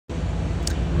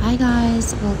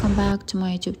Guys, welcome back to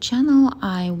my YouTube channel.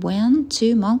 I went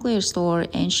to Moncler store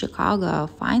in Chicago.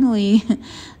 Finally,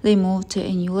 they moved to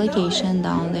a new location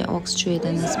down the Oak Street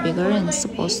and it's bigger and it's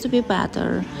supposed to be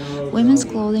better. Women's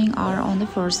clothing are on the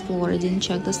first floor. I didn't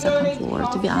check the second floor.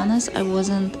 To be honest, I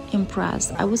wasn't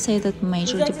impressed. I would say that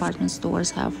major department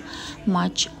stores have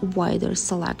much wider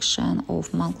selection of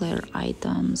Moncler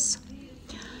items.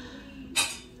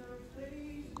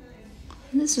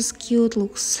 This is cute,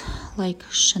 looks like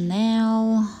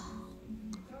Chanel.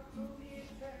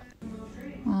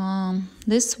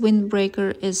 This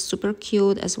windbreaker is super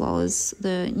cute, as well as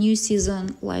the new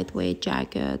season lightweight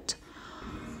jacket.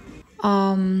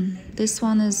 This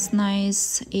one is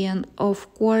nice, and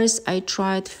of course I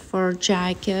tried fur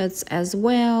jackets as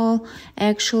well.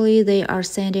 Actually, they are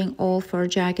sending all fur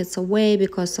jackets away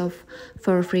because of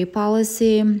fur-free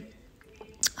policy.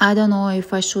 I don't know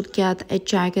if I should get a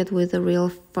jacket with a real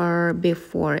fur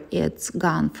before it's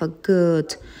gone for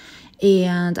good.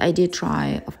 And I did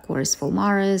try, of course,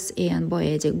 Fulmaris and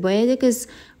Boetic. Boetic is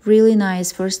really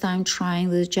nice. First time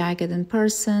trying this jacket in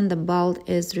person. The belt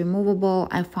is removable.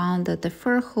 I found that the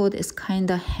fur hood is kind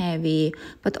of heavy,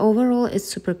 but overall it's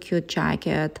super cute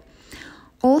jacket.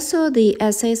 Also, the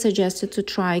essay suggested to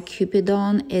try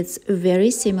Cupidone. It's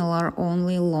very similar,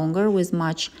 only longer with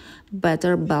much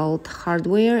better belt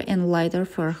hardware and lighter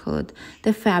fur hood.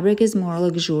 The fabric is more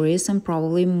luxurious and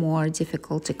probably more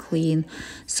difficult to clean.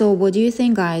 So what do you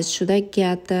think, guys? Should I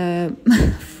get the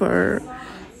fur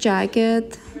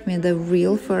jacket? I mean, the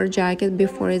real fur jacket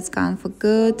before it's gone for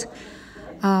good?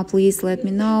 Please let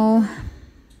me know.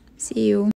 See you.